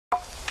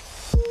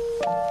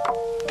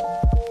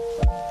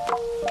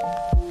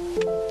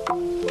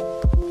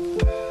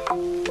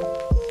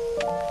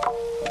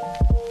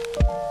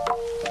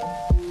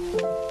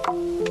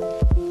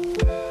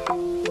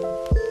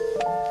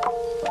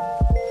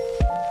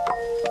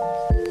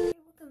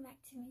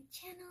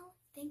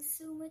Thanks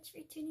so much for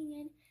tuning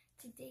in.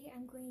 Today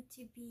I'm going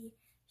to be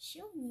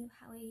showing you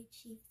how I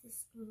achieved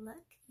this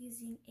look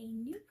using a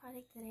new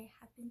product that I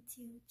happened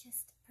to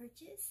just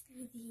purchase,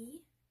 the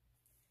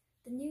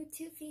new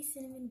Too Faced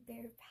Cinnamon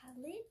Bear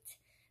palette.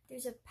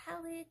 There's a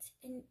palette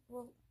and,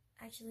 well,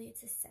 actually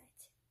it's a set,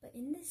 but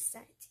in this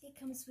set it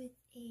comes with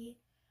a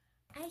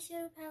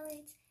eyeshadow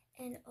palette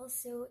and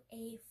also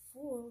a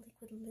full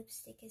liquid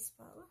lipstick as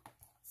well.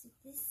 So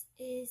this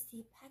is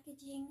the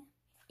packaging.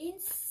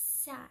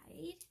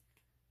 Inside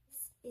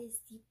is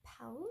the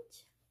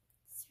pouch.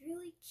 It's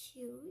really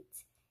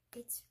cute.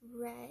 It's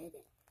red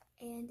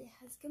and it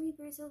has gummy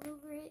bears all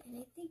over it, and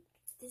I think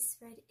this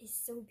red is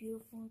so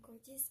beautiful and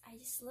gorgeous. I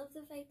just love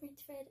the vibrant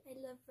red.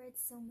 I love red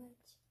so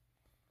much.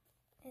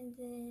 And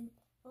then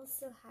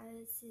also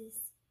has this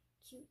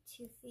cute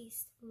Too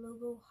Faced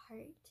logo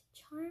heart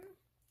charm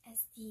as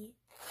the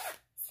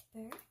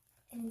zipper,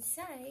 and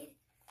inside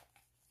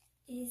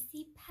is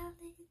the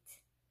palette.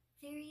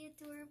 Very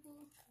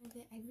adorable.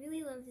 I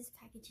really love this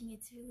packaging.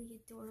 It's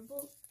really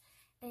adorable.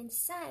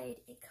 Inside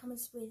it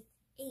comes with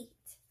 8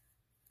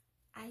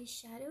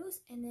 eyeshadows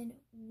and then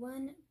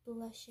 1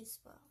 blush as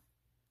well.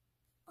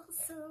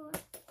 Also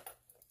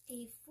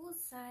a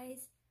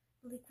full-size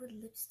liquid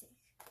lipstick.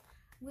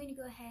 I'm going to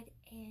go ahead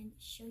and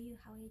show you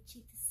how I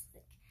achieved this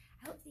look.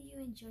 I hope that you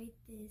enjoyed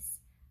this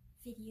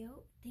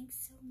video.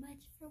 Thanks so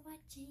much for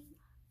watching.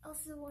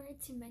 Also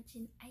wanted to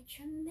mention I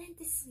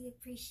tremendously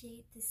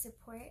appreciate the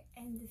support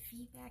and the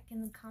feedback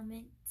and the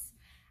comments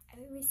I've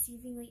been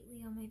receiving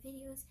lately on my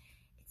videos.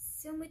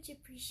 It's so much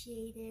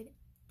appreciated.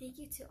 Thank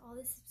you to all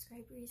the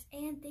subscribers,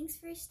 and thanks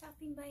for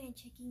stopping by and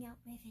checking out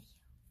my video.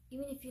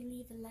 Even if you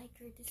leave a like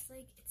or a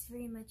dislike, it's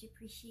very much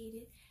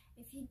appreciated.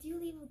 If you do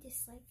leave a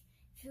dislike,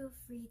 feel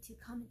free to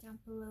comment down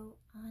below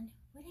on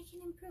what I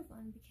can improve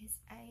on, because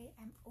I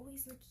am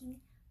always looking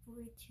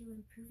forward to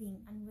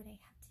improving on what I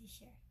have to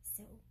share.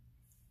 So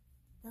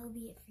that'll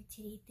be it for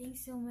today.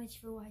 Thanks so much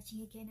for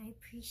watching again. I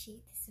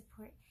appreciate the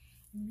support.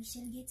 And we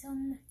shall get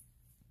on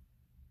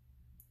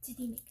to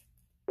the makeup.